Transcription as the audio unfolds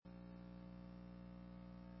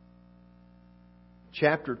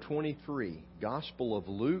chapter 23. Gospel of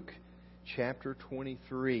Luke, chapter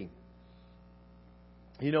 23.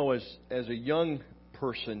 You know, as a young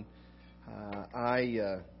person,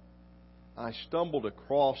 I stumbled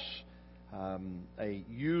across a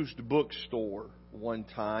used bookstore one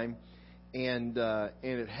time, and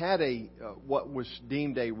it had what was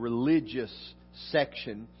deemed a religious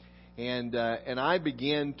section, and I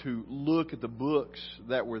began to look at the books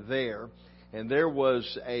that were there, and there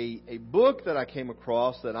was a book that I came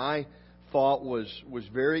across that I thought was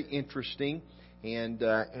very interesting, and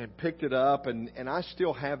picked it up, and I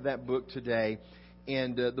still have that book today.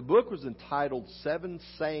 And the book was entitled 7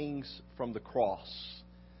 Sayings from the Cross.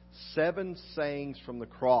 7 Sayings from the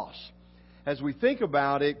Cross. As we think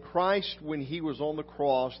about it, Christ, when He was on the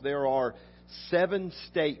cross, there are 7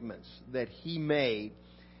 statements that He made.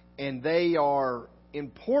 And they are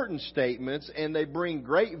important statements, and they bring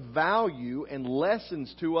great value and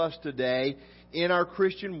lessons to us today in our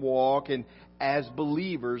Christian walk and as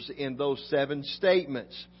believers in those 7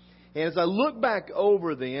 statements. And as I look back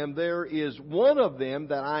over them, there is one of them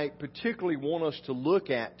that I particularly want us to look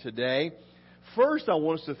at today. First, I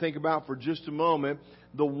want us to think about for just a moment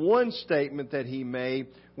the one statement that He made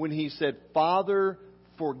when He said, "Father,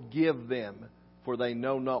 forgive them, for they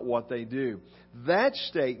know not what they do." That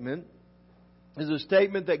statement is a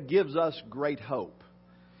statement that gives us great hope.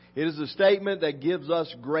 It is a statement that gives us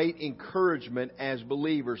great encouragement as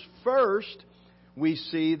believers. First, we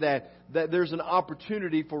see that there's an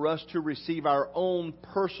opportunity for us to receive our own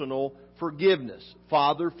personal forgiveness.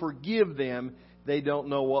 Father, forgive them. They don't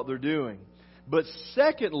know what they're doing. But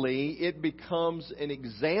secondly, it becomes an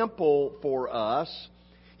example for us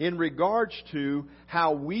in regards to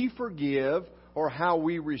how we forgive or how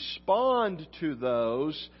we respond to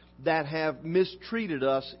those that have mistreated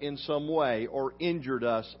us in some way or injured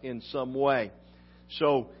us in some way.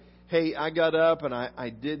 So, hey, I got up and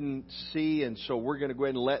I didn't see, and so we're going to go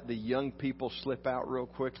ahead and let the young people slip out real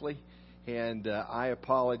quickly. And I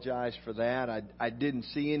apologize for that. I didn't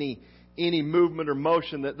see any movement or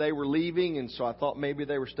motion that they were leaving, and so I thought maybe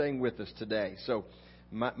they were staying with us today. So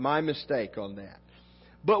my mistake on that.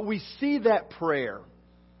 But we see that prayer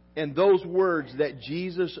and those words that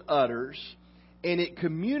Jesus utters, and it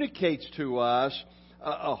communicates to us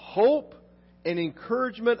a hope and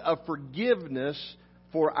encouragement of forgiveness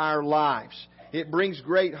for our lives. It brings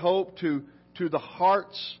great hope to the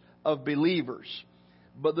hearts of believers.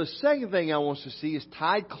 But the second thing I want us to see is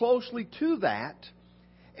tied closely to that,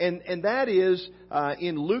 and that is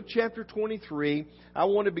in Luke chapter 23. I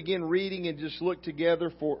want to begin reading and just look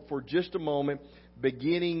together for just a moment,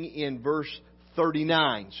 beginning in verse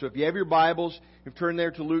 39. So if you have your Bibles, if you turn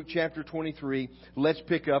there to Luke chapter 23, let's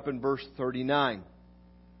pick up in verse 39.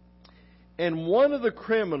 And one of the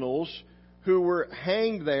criminals who were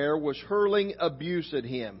hanged there was hurling abuse at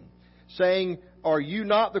Him, saying, "Are you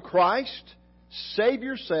not the Christ? Save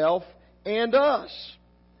yourself and us."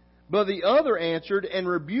 But the other answered and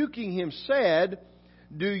rebuking him said,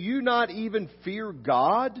 "Do you not even fear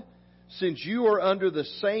God, since you are under the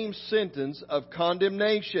same sentence of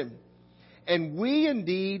condemnation? And we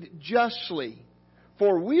indeed justly,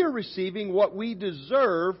 for we are receiving what we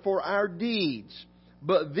deserve for our deeds.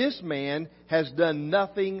 But this man has done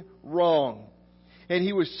nothing wrong." And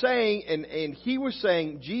he was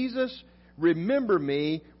saying, "Jesus, remember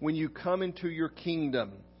me when you come into your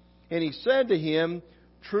kingdom." And He said to him,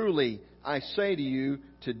 "Truly, I say to you,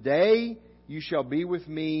 today you shall be with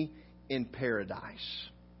me in paradise."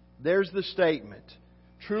 There's the statement.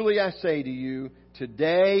 Truly, I say to you,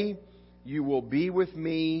 today you will be with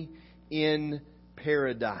me in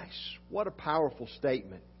paradise. What a powerful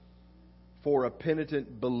statement for a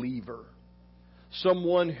penitent believer.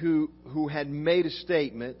 Someone who had made a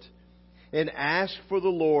statement and asked for the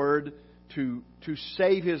Lord to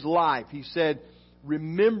save his life. He said,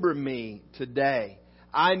 "Remember me today.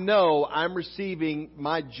 I know I'm receiving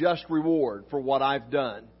my just reward for what I've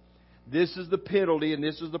done. This is the penalty and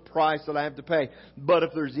this is the price that I have to pay. But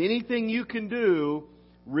if there's anything you can do,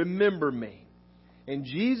 remember me." And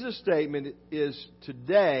Jesus' statement is,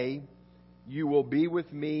 today you will be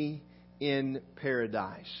with me in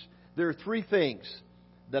paradise. There are 3 things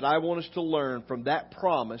that I want us to learn from that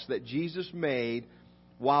promise that Jesus made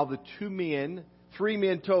while the 2 men, 3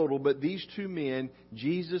 men total, but these 2 men,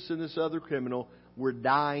 Jesus and this other criminal, were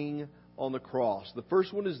dying on the cross. The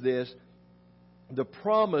first one is this: the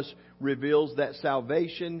promise reveals that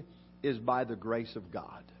salvation is by the grace of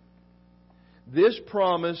God. This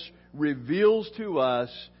promise reveals to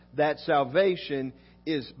us that salvation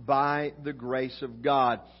is by the grace of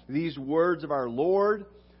God. These words of our Lord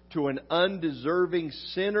to an undeserving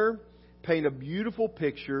sinner paint a beautiful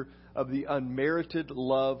picture of the unmerited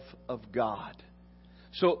love of God.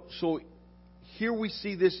 So here we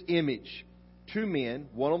see this image. Two men,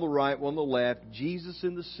 one on the right, one on the left, Jesus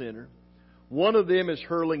in the center. One of them is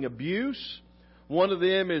hurling abuse. One of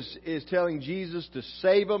them is telling Jesus to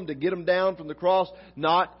save them, to get them down from the cross.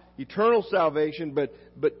 Not eternal salvation,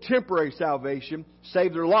 but temporary salvation.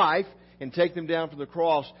 Save their life and take them down from the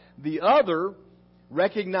cross. The other,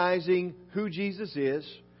 recognizing who Jesus is,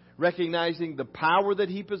 recognizing the power that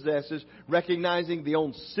He possesses, recognizing the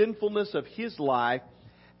own sinfulness of His life,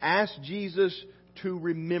 asks Jesus to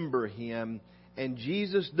remember him. And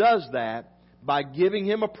Jesus does that by giving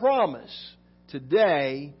him a promise.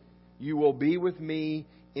 Today, you will be with me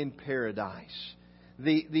in paradise.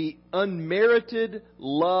 The unmerited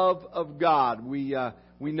love of God. We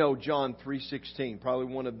know John 3:16,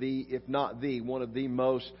 probably one of the, if not the, one of the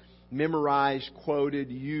most memorized, quoted,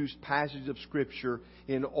 used passages of Scripture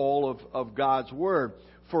in all of God's Word.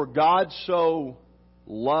 For God so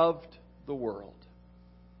loved the world.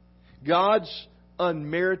 God's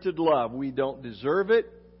unmerited love. We don't deserve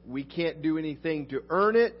it. We can't do anything to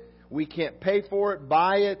earn it. We can't pay for it,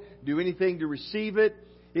 buy it, do anything to receive it.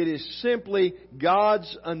 It is simply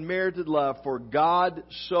God's unmerited love. For God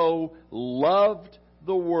so loved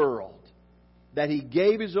the world that He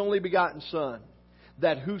gave His only begotten Son,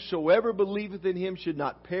 that whosoever believeth in Him should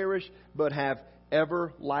not perish, but have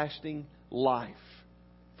everlasting life.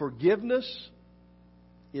 Forgiveness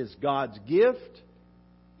is God's gift.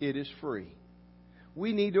 It is free.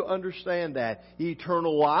 We need to understand that.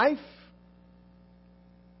 Eternal life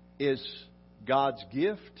is God's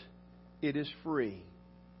gift. It is free.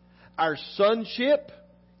 Our sonship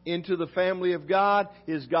into the family of God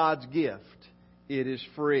is God's gift. It is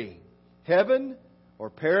free. Heaven or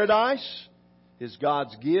paradise is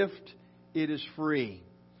God's gift. It is free.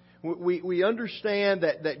 We understand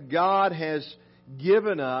that God has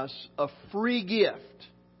given us a free gift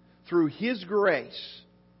through His grace.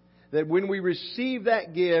 That when we receive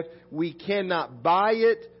that gift, we cannot buy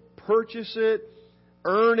it, purchase it,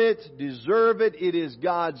 earn it, deserve it. It is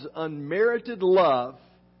God's unmerited love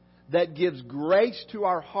that gives grace to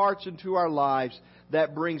our hearts and to our lives,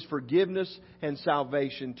 that brings forgiveness and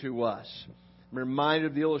salvation to us. I'm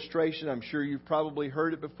reminded of the illustration, I'm sure you've probably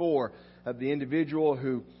heard it before, of the individual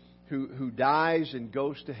who dies and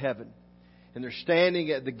goes to heaven. And they're standing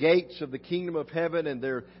at the gates of the kingdom of heaven, and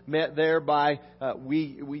they're met there by,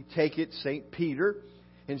 we take it, St. Peter.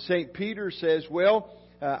 And St. Peter says, well,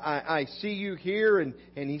 I see you here. And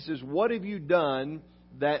he says, what have you done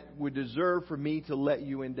that would deserve for me to let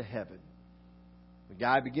you into heaven? The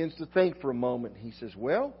guy begins to think for a moment. He says,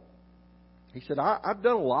 well, I've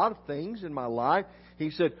done a lot of things in my life. He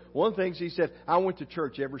said, one thing, he said, I went to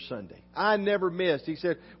church every Sunday. I never missed. He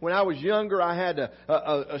said, when I was younger, I had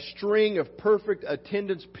a string of perfect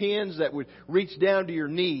attendance pins that would reach down to your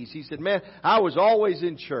knees. He said, man, I was always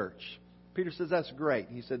in church. Peter says, that's great.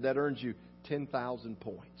 He said, that earns you 10,000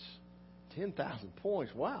 points. 10,000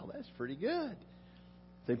 points. Wow, that's pretty good.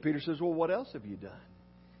 St. Peter says, well, what else have you done?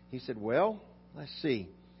 He said, well, let's see.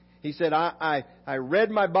 He said, I read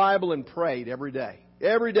my Bible and prayed every day.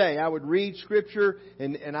 Every day I would read Scripture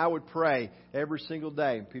and I would pray every single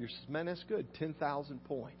day. And Peter says, man, that's good. 10,000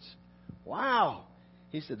 points. Wow.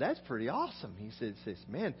 He said, that's pretty awesome. He says,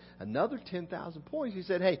 man, another 10,000 points. He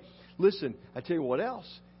said, hey, listen, I tell you what else.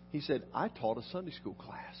 He said, I taught a Sunday school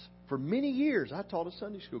class. For many years, I taught a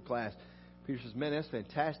Sunday school class. Peter says, man, that's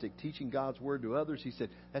fantastic. Teaching God's Word to others. He said,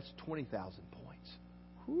 that's 20,000 points.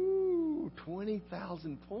 Whoo,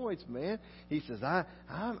 20,000 points, man. He says,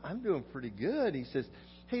 I'm doing pretty good. He says,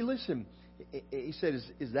 hey, listen. He said,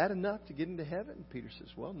 is that enough to get into heaven? Peter says,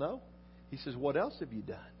 well, no. He says, what else have you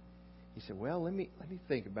done? He said, well, let me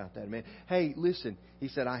think about that, man. Hey, listen. He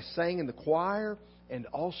said, I sang in the choir and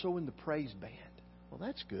also in the praise band. Well,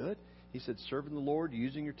 that's good. He said, serving the Lord,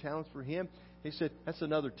 using your talents for Him. He said, that's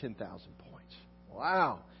another 10,000 points.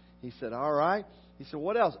 Wow. He said, all right. He said,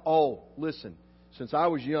 what else? Oh, listen. Since I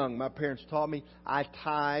was young, my parents taught me I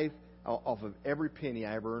tithe off of every penny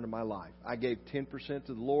I ever earned in my life. I gave 10%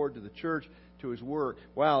 to the Lord, to the church, to His work.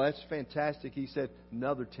 Wow, that's fantastic. He said,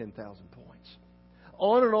 another 10,000 points.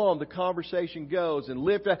 On and on the conversation goes. And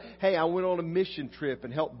hey, I went on a mission trip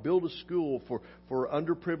and helped build a school for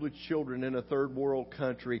underprivileged children in a third world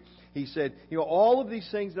country. He said, all of these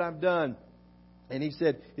things that I've done. And he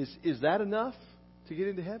said, is that enough to get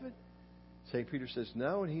into heaven? St. Peter says,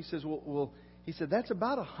 no. And he says, well, he said, that's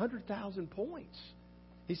about 100,000 points.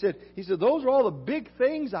 He said, those are all the big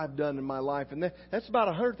things I've done in my life. And that's about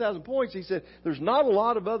 100,000 points. He said, there's not a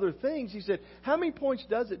lot of other things. He said, how many points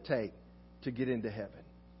does it take to get into heaven?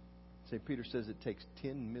 St. Peter says it takes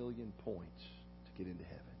 10 million points to get into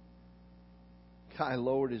heaven. Guy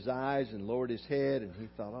lowered his eyes and lowered his head, and he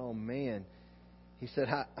thought, oh man. He said,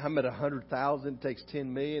 I'm at 100,000, it takes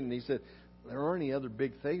 10 million. And he said, there aren't any other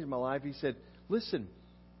big things in my life. He said, listen,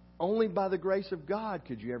 only by the grace of God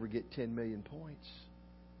could you ever get 10 million points.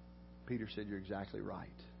 Peter said, you're exactly right.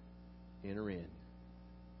 Enter in,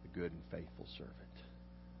 the good and faithful servant.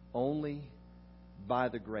 Only by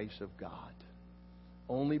the grace of God.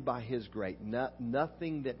 Only by His grace.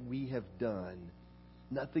 Nothing that we have done,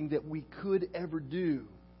 nothing that we could ever do,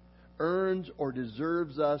 earns or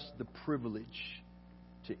deserves us the privilege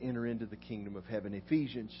to enter into the kingdom of heaven.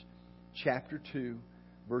 Ephesians chapter 2,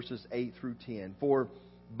 verses 8 through 10. For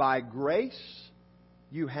by grace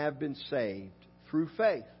you have been saved through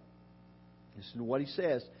faith. Listen to what he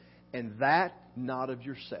says. And that not of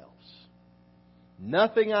yourselves.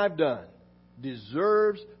 Nothing I've done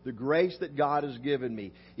deserves the grace that God has given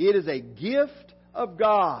me. It is a gift of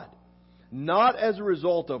God, not as a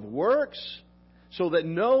result of works, so that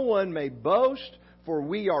no one may boast. For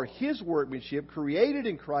we are His workmanship, created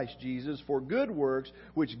in Christ Jesus for good works,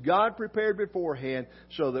 which God prepared beforehand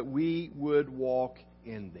so that we would walk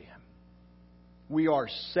in them. We are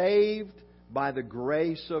saved by the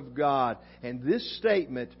grace of God. And this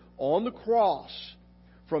statement on the cross,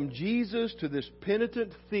 from Jesus to this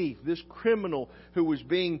penitent thief, this criminal who was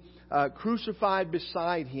being crucified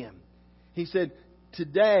beside Him, He said,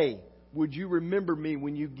 today, would you remember me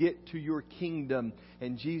when you get to your kingdom?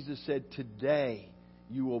 And Jesus said, today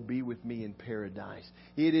you will be with me in paradise.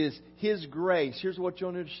 It is His grace. Here's what you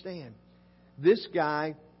understand. This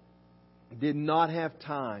guy did not have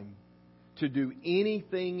time to do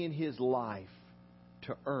anything in his life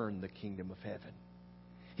to earn the kingdom of heaven.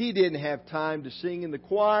 He didn't have time to sing in the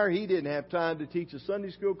choir. He didn't have time to teach a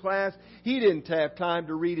Sunday school class. He didn't have time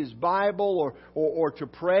to read his Bible or to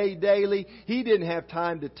pray daily. He didn't have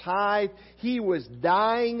time to tithe. He was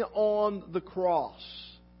dying on the cross.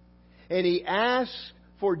 And he asked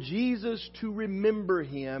for Jesus to remember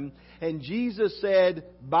him. And Jesus said,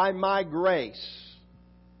 by my grace,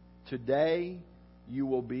 today you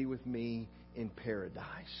will be with me in paradise.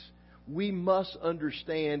 We must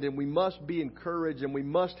understand and we must be encouraged and we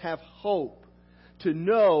must have hope to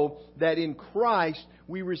know that in Christ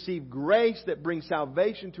we receive grace that brings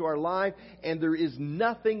salvation to our life, and there is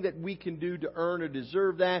nothing that we can do to earn or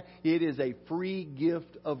deserve that. It is a free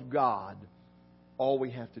gift of God. All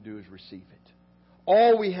we have to do is receive it.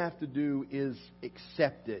 All we have to do is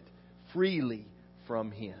accept it freely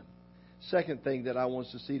from Him. Second thing that I want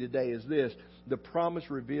us to see today is this. The promise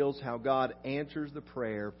reveals how God answers the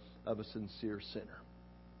prayer of a sincere sinner.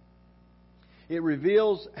 It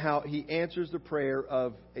reveals how He answers the prayer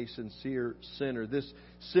of a sincere sinner. This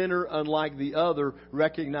sinner, unlike the other,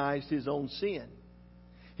 recognized his own sin.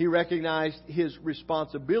 He recognized his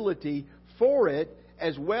responsibility for it,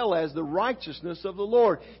 as well as the righteousness of the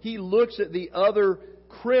Lord. He looks at the other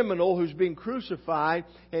criminal who's being crucified,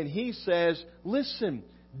 and he says, listen,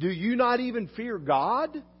 do you not even fear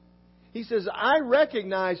God? He says, I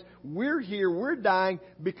recognize we're here, we're dying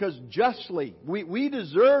because justly. We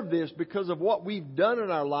deserve this because of what we've done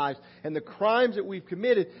in our lives and the crimes that we've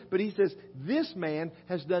committed. But he says, this man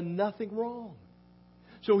has done nothing wrong.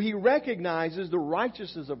 So he recognizes the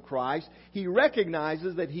righteousness of Christ. He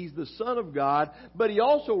recognizes that He's the Son of God. But he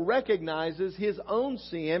also recognizes his own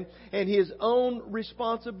sin and his own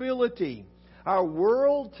responsibility. Our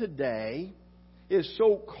world today is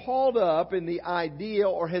so caught up in the idea,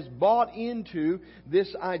 or has bought into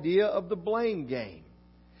this idea of the blame game.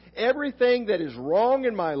 Everything that is wrong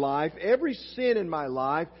in my life, every sin in my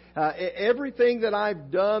life, everything that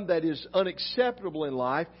I've done that is unacceptable in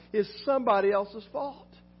life is somebody else's fault.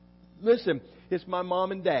 Listen, it's my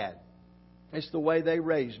mom and dad. It's the way they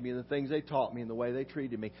raised me and the things they taught me and the way they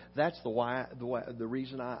treated me. That's the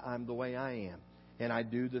reason I'm the way I am. And I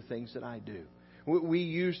do the things that I do. We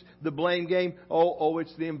use the blame game.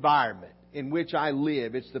 It's the environment in which I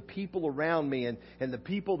live. It's the people around me and the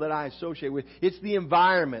people that I associate with. It's the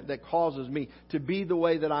environment that causes me to be the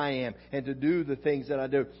way that I am and to do the things that I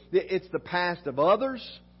do. It's the past of others.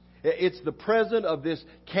 It's the present of this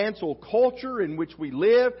cancel culture in which we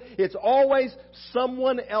live. It's always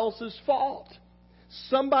someone else's fault.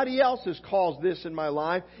 Somebody else has caused this in my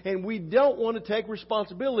life, and we don't want to take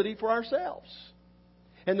responsibility for ourselves.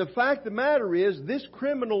 And the fact of the matter is, this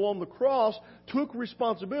criminal on the cross took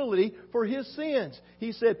responsibility for his sins.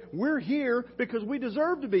 He said, we're here because we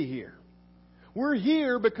deserve to be here. We're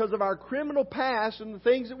here because of our criminal past and the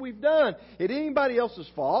things that we've done. It ain't anybody else's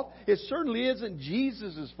fault. It certainly isn't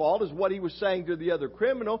Jesus' fault, is what he was saying to the other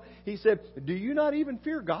criminal. He said, do you not even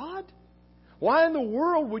fear God? Why in the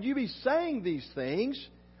world would you be saying these things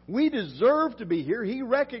We deserve to be here. He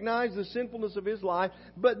recognized the sinfulness of his life,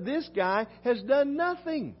 but this guy has done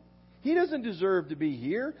nothing. He doesn't deserve to be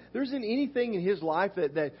here. There isn't anything in his life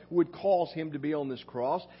that would cause him to be on this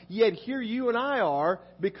cross. Yet here you and I are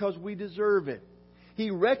because we deserve it. He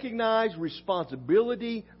recognized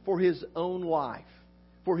responsibility for his own life,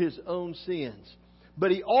 for his own sins. But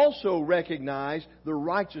he also recognized the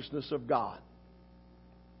righteousness of God.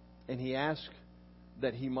 And he asked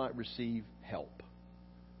that he might receive help.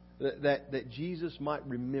 That Jesus might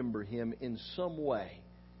remember him in some way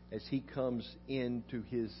as he comes into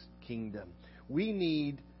his kingdom. We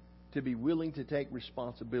need to be willing to take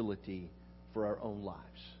responsibility for our own lives.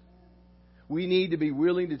 We need to be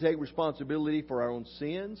willing to take responsibility for our own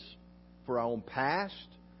sins, for our own past,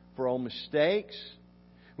 for our own mistakes.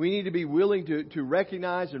 We need to be willing to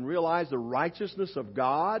recognize and realize the righteousness of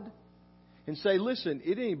God and say, listen, it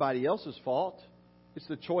ain't anybody else's fault. It's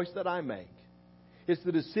the choice that I make. It's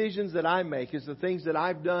the decisions that I make. It's the things that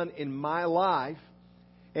I've done in my life.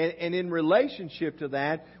 And in relationship to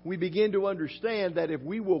that, we begin to understand that if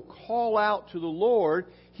we will call out to the Lord,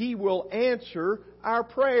 He will answer our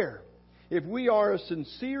prayer. If we are a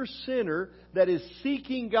sincere sinner that is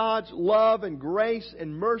seeking God's love and grace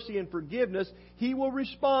and mercy and forgiveness, He will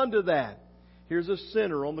respond to that. Here's a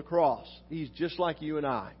sinner on the cross. He's just like you and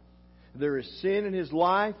I. There is sin in his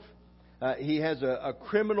life. He has a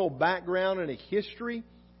criminal background and a history.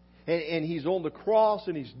 And he's on the cross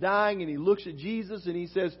and he's dying and he looks at Jesus and he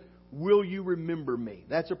says, will you remember me?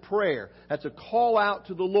 That's a prayer. That's a call out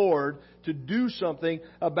to the Lord to do something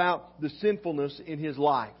about the sinfulness in his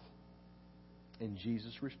life. And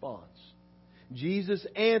Jesus responds. Jesus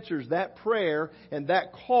answers that prayer and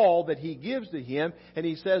that call that He gives to him. And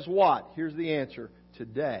He says what? Here's the answer.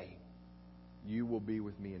 Today, you will be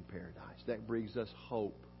with me in paradise. That brings us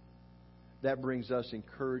hope. That brings us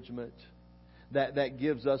encouragement. That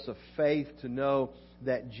gives us a faith to know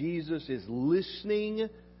that Jesus is listening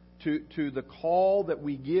to the call that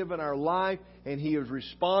we give in our life, and He is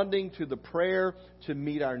responding to the prayer to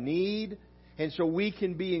meet our need. And so we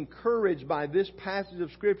can be encouraged by this passage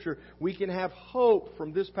of Scripture. We can have hope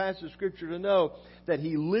from this passage of Scripture to know that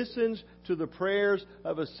He listens to the prayers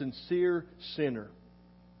of a sincere sinner,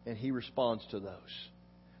 and He responds to those.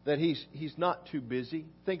 That He's not too busy.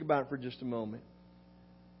 Think about it for just a moment.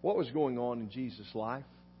 What was going on in Jesus' life?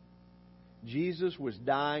 Jesus was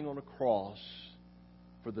dying on a cross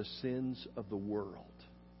for the sins of the world.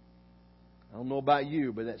 I don't know about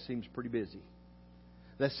you, but that seems pretty busy.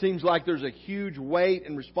 That seems like there's a huge weight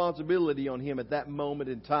and responsibility on Him at that moment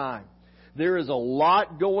in time. There is a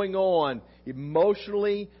lot going on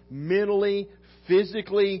emotionally, mentally,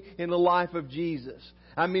 physically in the life of Jesus.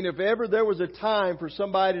 I mean, if ever there was a time for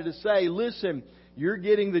somebody to say, listen, you're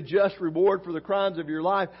getting the just reward for the crimes of your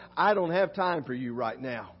life, I don't have time for you right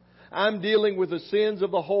now. I'm dealing with the sins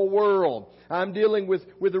of the whole world. I'm dealing with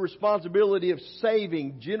the responsibility of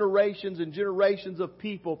saving generations and generations of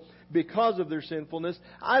people because of their sinfulness.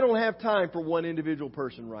 I don't have time for one individual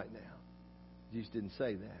person right now. Jesus didn't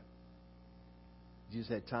say that. Jesus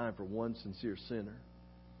had time for one sincere sinner.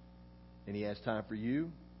 And He has time for you.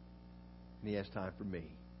 And He has time for me.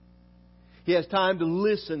 He has time to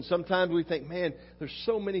listen. Sometimes we think, man, there's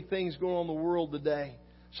so many things going on in the world today.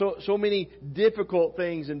 So many difficult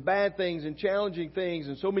things and bad things and challenging things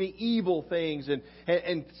and so many evil things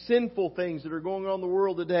and sinful things that are going on in the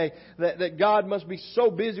world today that God must be so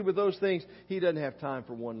busy with those things. He doesn't have time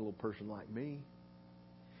for one little person like me.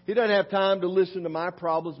 He doesn't have time to listen to my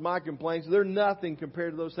problems, my complaints. They're nothing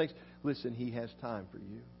compared to those things. Listen, He has time for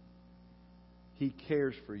you. He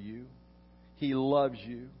cares for you. He loves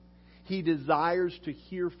you. He desires to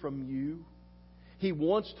hear from you. He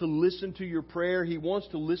wants to listen to your prayer. He wants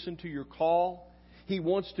to listen to your call. He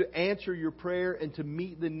wants to answer your prayer and to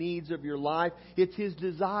meet the needs of your life. It's His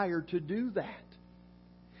desire to do that.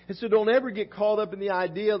 And so don't ever get caught up in the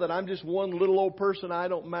idea that I'm just one little old person. I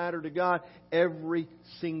don't matter to God. Every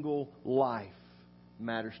single life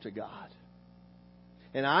matters to God.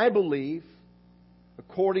 And I believe,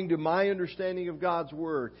 according to my understanding of God's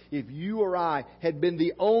Word, if you or I had been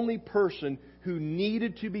the only person who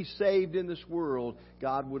needed to be saved in this world,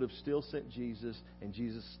 God would have still sent Jesus, and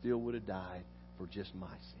Jesus still would have died for just my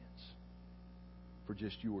sins, for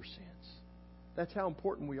just your sins. That's how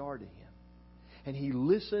important we are to Him. And He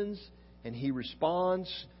listens and He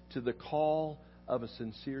responds to the call of a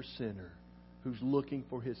sincere sinner who's looking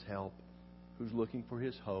for His help, who's looking for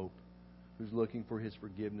His hope, who's looking for His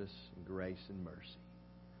forgiveness and grace and mercy.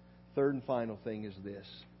 Third and final thing is this.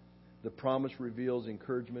 The promise reveals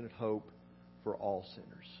encouragement and hope for all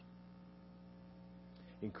sinners.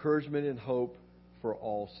 Encouragement and hope for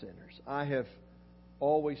all sinners. I have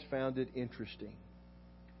always found it interesting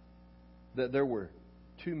that there were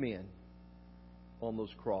two men on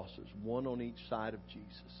those crosses, one on each side of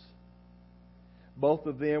Jesus. Both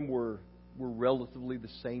of them were relatively the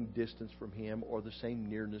same distance from Him or the same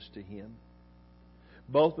nearness to Him.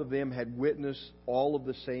 Both of them had witnessed all of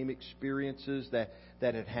the same experiences that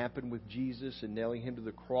had happened with Jesus and nailing Him to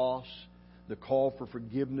the cross, the call for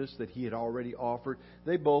forgiveness that He had already offered.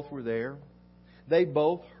 They both were there. They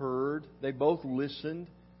both heard. They both listened.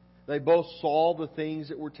 They both saw the things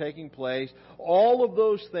that were taking place. All of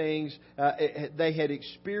those things, they had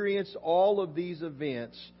experienced all of these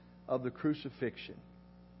events of the crucifixion.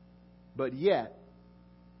 But yet,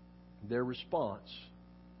 their response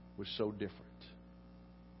was so different.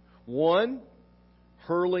 One,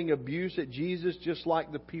 hurling abuse at Jesus just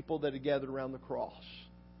like the people that had gathered around the cross.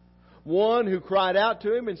 One who cried out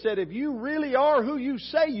to Him and said, "If you really are who you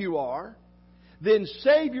say you are, then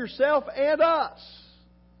save yourself and us."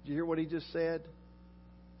 Did you hear what he just said?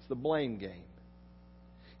 It's the blame game.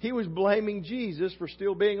 He was blaming Jesus for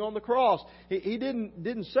still being on the cross. He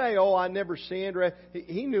didn't say, "Oh, I never sinned."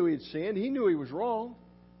 He knew he had sinned. He knew he was wrong.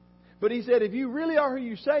 But He said, "If you really are who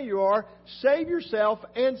you say you are, save yourself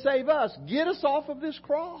and save us. Get us off of this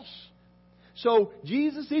cross." So,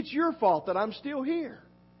 Jesus, it's your fault that I'm still here.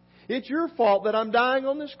 It's your fault that I'm dying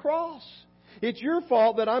on this cross. It's your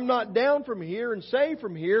fault that I'm not down from here and saved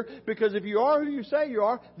from here, because if you are who you say you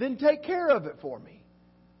are, then take care of it for me.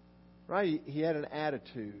 Right? He had an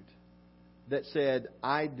attitude that said,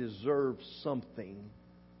 "I deserve something.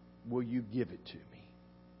 Will you give it to me?"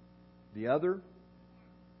 The other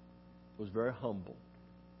was very humble.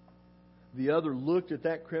 The other looked at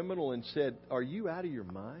that criminal and said, "Are you out of your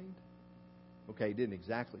mind?" Okay, he didn't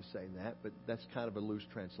exactly say that, but that's kind of a loose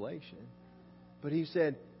translation. But he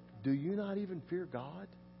said, "Do you not even fear God?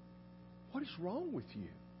 What is wrong with you?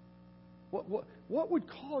 What would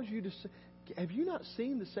cause you to say, have you not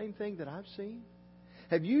seen the same thing that I've seen?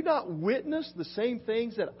 Have you not witnessed the same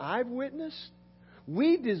things that I've witnessed?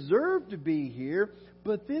 We deserve to be here,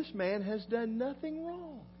 but this man has done nothing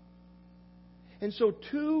wrong." And so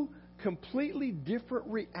two completely different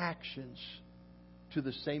reactions to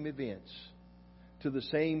the same events, to the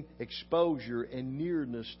same exposure and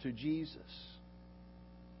nearness to Jesus.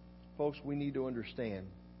 Folks, we need to understand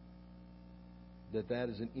that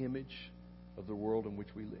is an image of the world in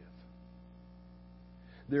which we live.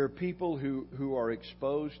 There are people who are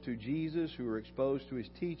exposed to Jesus, who are exposed to His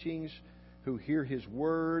teachings, who hear His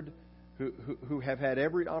Word, who have had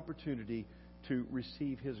every opportunity to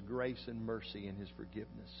receive His grace and mercy and His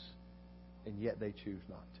forgiveness. And yet they choose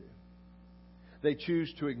not to. They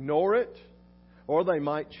choose to ignore it, or they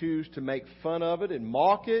might choose to make fun of it and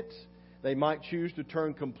mock it. They might choose to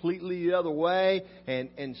turn completely the other way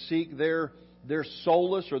and seek their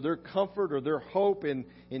solace or their comfort or their hope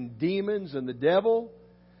in demons and the devil.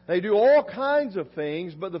 They do all kinds of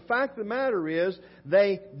things, but the fact of the matter is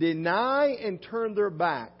they deny and turn their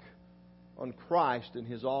back on Christ and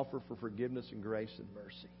His offer for forgiveness and grace and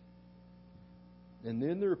mercy. And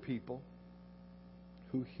then there are people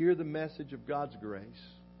who hear the message of God's grace,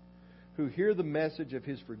 who hear the message of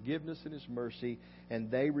His forgiveness and His mercy, and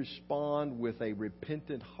they respond with a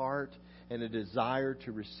repentant heart and a desire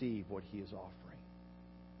to receive what He is offering.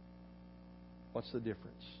 What's the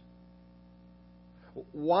difference?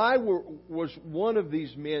 Why was one of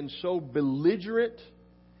these men so belligerent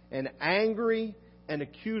and angry and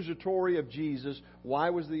accusatory of Jesus? Why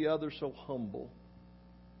was the other so humble,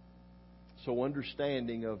 so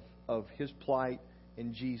understanding of his plight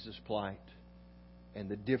and Jesus' plight, and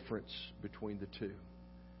the difference between the two?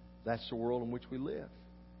 That's the world in which we live.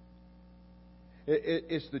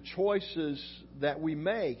 It's the choices that we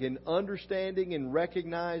make in understanding and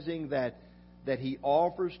recognizing that He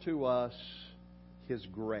offers to us His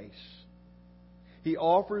grace. He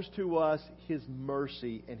offers to us His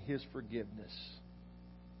mercy and His forgiveness.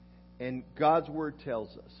 And God's Word tells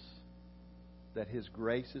us that His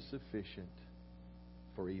grace is sufficient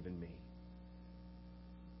for even me.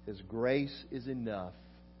 His grace is enough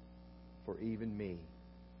for even me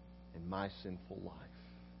in my sinful life.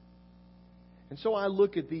 And so I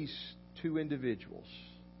look at these two individuals.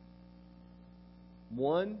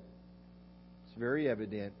 One, it's very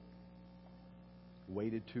evident,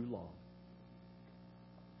 waited too long.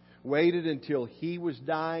 Waited until he was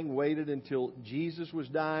dying, waited until Jesus was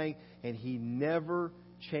dying, and he never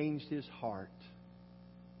changed his heart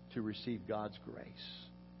to receive God's grace.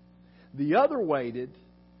 The other waited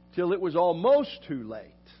till it was almost too late.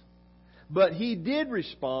 But he did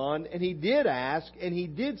respond, and he did ask, and he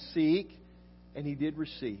did seek, and he did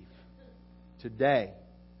receive. Today,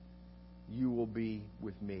 you will be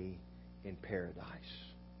with me in paradise.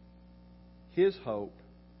 His hope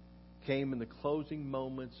came in the closing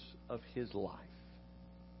moments of His life.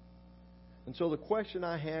 And so the question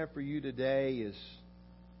I have for you today is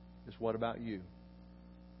what about you?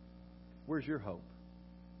 Where's your hope?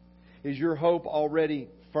 Is your hope already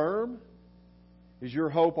firm? Is your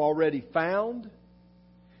hope already found?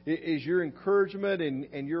 Is your encouragement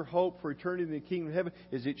and your hope for eternity in the kingdom of heaven,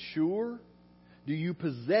 is it sure? Do you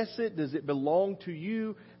possess it? Does it belong to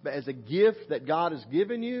you as a gift that God has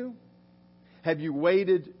given you? Have you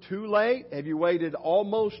waited too late? Have you waited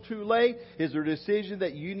almost too late? Is there a decision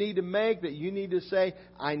that you need to make, that you need to say,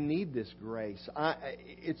 I need this grace.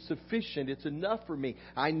 It's sufficient. It's enough for me.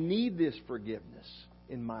 I need this forgiveness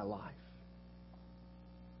in my life.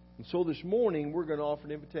 And so this morning, we're going to offer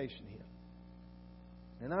an invitation here.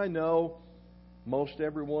 And I know most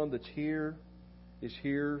everyone that's here is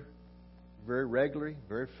here very regularly,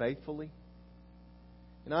 very faithfully.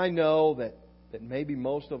 And I know that maybe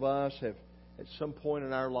most of us have at some point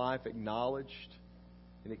in our life acknowledged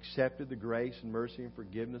and accepted the grace and mercy and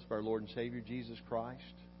forgiveness of our Lord and Savior Jesus Christ.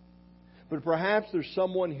 But perhaps there's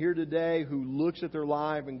someone here today who looks at their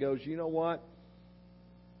life and goes, you know what?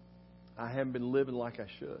 I haven't been living like I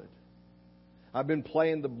should. I've been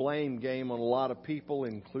playing the blame game on a lot of people,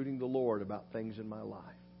 including the Lord, about things in my life.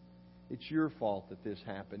 It's your fault that this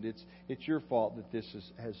happened. It's your fault that this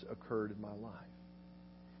has occurred in my life.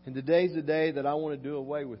 And today's the day that I want to do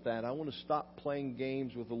away with that. I want to stop playing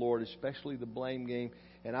games with the Lord, especially the blame game.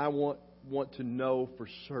 And I want to know for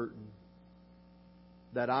certain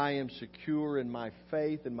that I am secure in my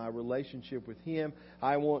faith and my relationship with Him.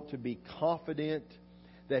 I want to be confident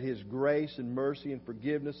that His grace and mercy and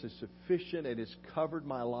forgiveness is sufficient and has covered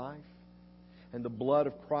my life. And the blood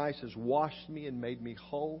of Christ has washed me and made me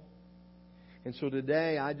whole. And so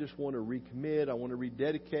today, I just want to recommit. I want to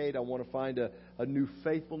rededicate. I want to find a new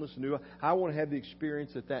faithfulness. I want to have the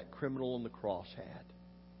experience that criminal on the cross had.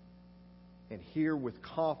 And hear with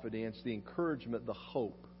confidence the encouragement, the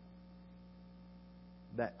hope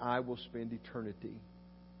that I will spend eternity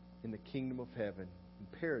in the kingdom of heaven,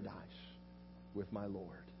 in paradise, with my Lord.